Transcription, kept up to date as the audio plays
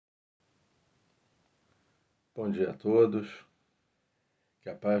Bom dia a todos, que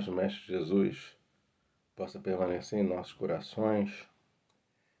a paz do Mestre Jesus possa permanecer em nossos corações,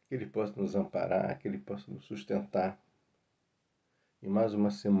 que Ele possa nos amparar, que Ele possa nos sustentar em mais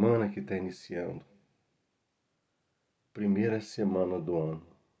uma semana que está iniciando, primeira semana do ano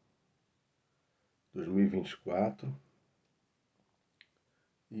 2024,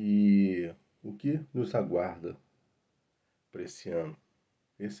 e o que nos aguarda para esse ano.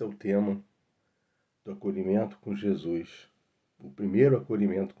 Esse é o tema do acolhimento com Jesus, o primeiro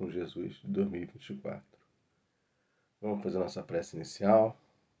acolhimento com Jesus de 2024. Vamos fazer nossa prece inicial.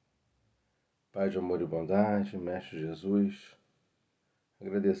 Pai de amor e bondade, Mestre Jesus,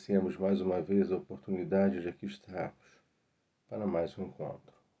 agradecemos mais uma vez a oportunidade de aqui estarmos para mais um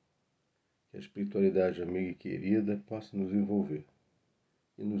encontro. Que a espiritualidade amiga e querida possa nos envolver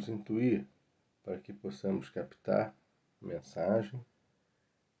e nos intuir para que possamos captar a mensagem,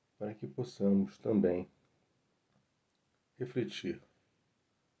 para que possamos também refletir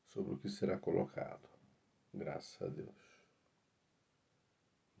sobre o que será colocado. Graças a Deus.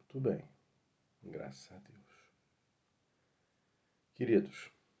 Muito bem. Graças a Deus.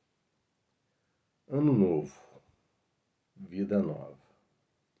 Queridos, Ano Novo, Vida Nova.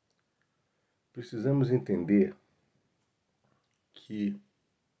 Precisamos entender que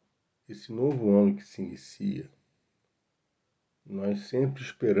esse novo ano que se inicia, nós sempre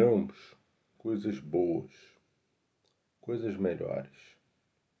esperamos coisas boas, coisas melhores,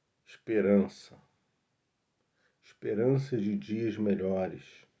 esperança de dias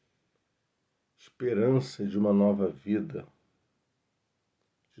melhores, esperança de uma nova vida,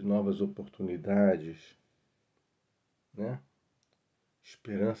 de novas oportunidades, né?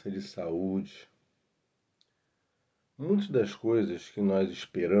 Esperança de saúde. Muitas das coisas que nós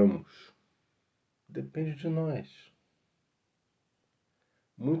esperamos depende de nós.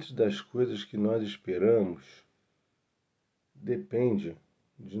 Muitas das coisas que nós esperamos depende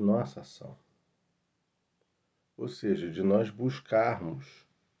de nossa ação. Ou seja, de nós buscarmos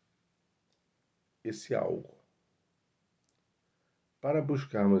esse algo. Para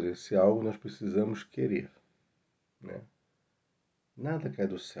buscarmos esse algo, nós precisamos querer, né? Nada cai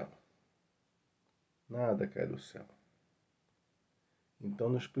do céu. Nada cai do céu. Então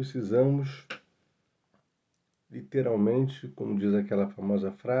nós precisamos, literalmente, como diz aquela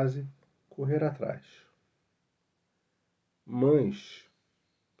famosa frase, correr atrás. Mas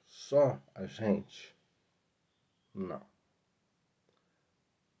só a gente? Não.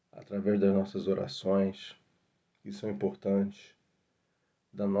 Através das nossas orações, que são importantes,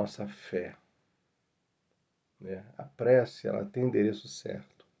 da nossa fé, né? A prece, ela tem endereço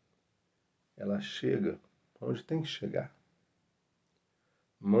certo. Ela chega onde tem que chegar.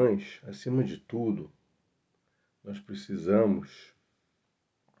 Mas, acima de tudo, nós precisamos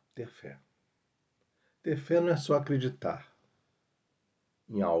ter fé. Ter fé não é só acreditar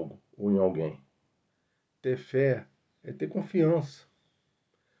em algo ou em alguém. Ter fé é ter confiança.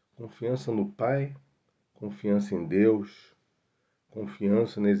 Confiança no Pai, confiança em Deus,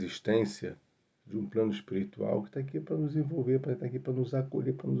 confiança na existência de um plano espiritual que está aqui para nos envolver, para estar aqui para nos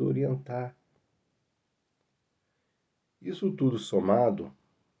acolher, para nos orientar. Isso tudo somado,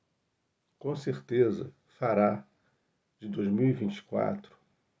 com certeza, fará de 2024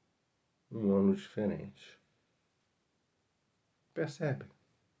 um ano diferente. Percebem?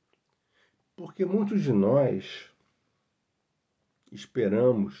 Porque muitos de nós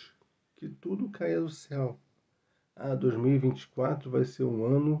esperamos que tudo caia do céu. 2024 vai ser um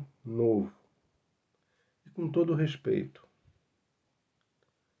ano novo. E com todo respeito,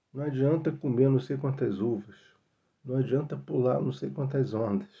 não adianta comer não sei quantas uvas, não adianta pular não sei quantas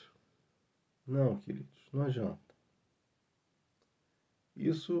ondas. Não, queridos, não adianta.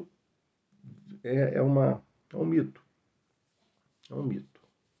 Isso é um mito. É um mito.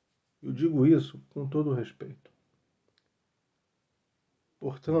 Eu digo isso com todo respeito.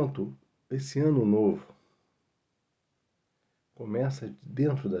 Portanto, esse ano novo começa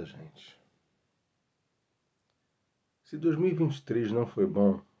dentro da gente. Se 2023 não foi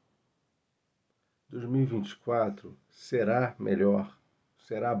bom, 2024 será melhor,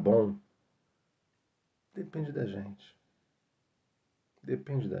 será bom. Depende da gente.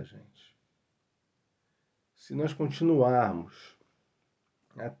 Depende da gente. Se nós continuarmos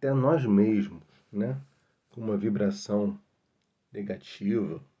até nós mesmos, né, com uma vibração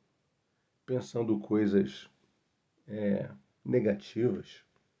negativa, pensando coisas negativas,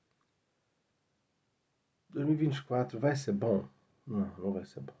 2024 vai ser bom? Não, não vai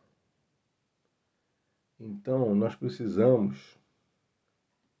ser bom. Então, nós precisamos,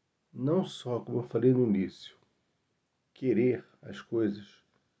 não só, como eu falei no início, querer as coisas,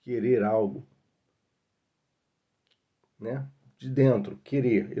 querer algo, né? De dentro,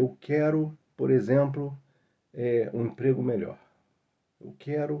 querer. Eu quero, por exemplo, um emprego melhor. Eu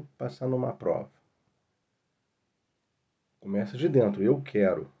quero passar numa prova. Começa de dentro, eu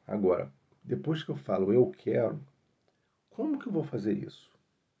quero. Agora, depois que eu falo eu quero, como que eu vou fazer isso?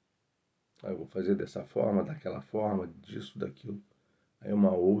 Eu vou fazer dessa forma, daquela forma, disso, daquilo. Aí é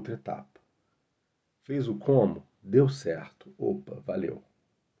uma outra etapa. Fez o como? Deu certo. Opa, valeu.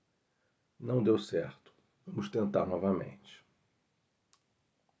 Não deu certo. Vamos tentar novamente.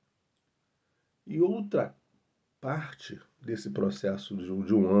 E outra parte desse processo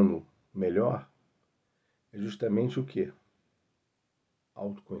de um ano melhor é justamente o quê?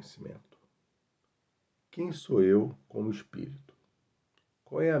 Autoconhecimento. Quem sou eu como espírito?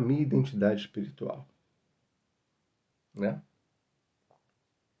 Qual é a minha identidade espiritual? Né?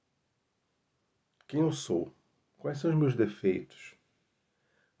 Quem eu sou? Quais são os meus defeitos?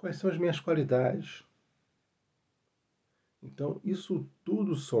 Quais são as minhas qualidades? Então, isso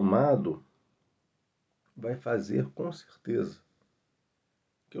tudo somado vai fazer com certeza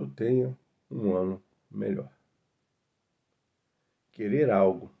que eu tenha um ano melhor. Querer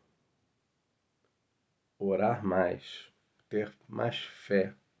algo, orar mais, ter mais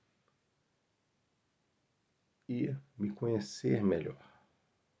fé e me conhecer melhor.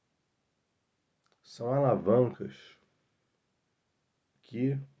 São alavancas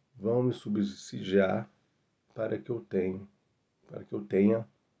que vão me subsidiar para que eu tenha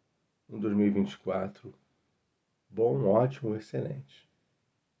um 2024 bom, ótimo, excelente.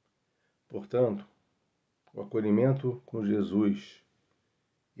 Portanto, o acolhimento com Jesus,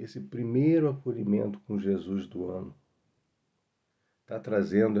 esse primeiro acolhimento com Jesus do ano, está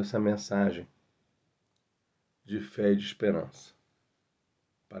trazendo essa mensagem de fé e de esperança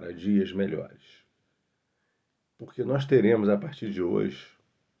para dias melhores. Porque nós teremos, a partir de hoje,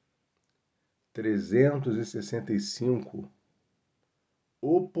 365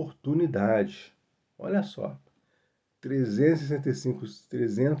 oportunidades. Olha só,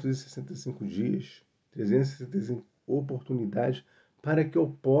 365 dias, 365 oportunidades para que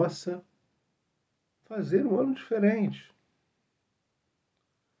eu possa fazer um ano diferente.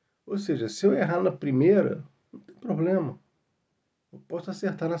 Ou seja, se eu errar na primeira, não tem problema. Eu posso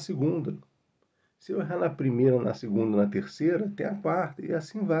acertar na segunda. Se eu errar na primeira, na segunda, na terceira, tem a quarta, e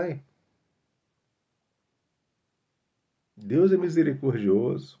assim vai. Deus é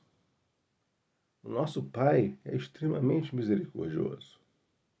misericordioso. O nosso Pai é extremamente misericordioso,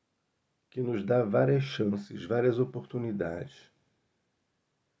 que nos dá várias chances, várias oportunidades.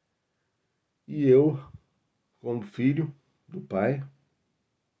 E eu, como filho do Pai,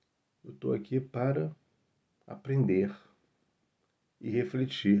 eu estou aqui para aprender e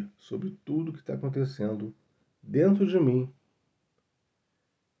refletir sobre tudo que está acontecendo dentro de mim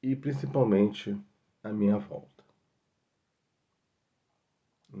e principalmente à minha volta.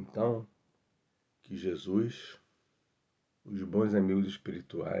 Então, que Jesus, os bons amigos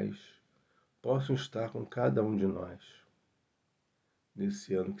espirituais, possam estar com cada um de nós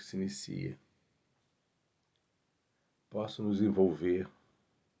nesse ano que se inicia. Possam nos envolver,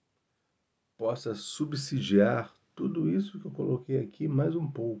 possa subsidiar tudo isso que eu coloquei aqui mais um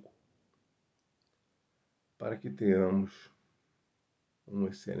pouco, para que tenhamos um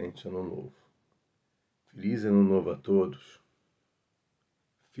excelente ano novo. Feliz ano novo a todos.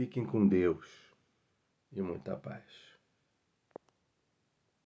 Fiquem com Deus e muita paz.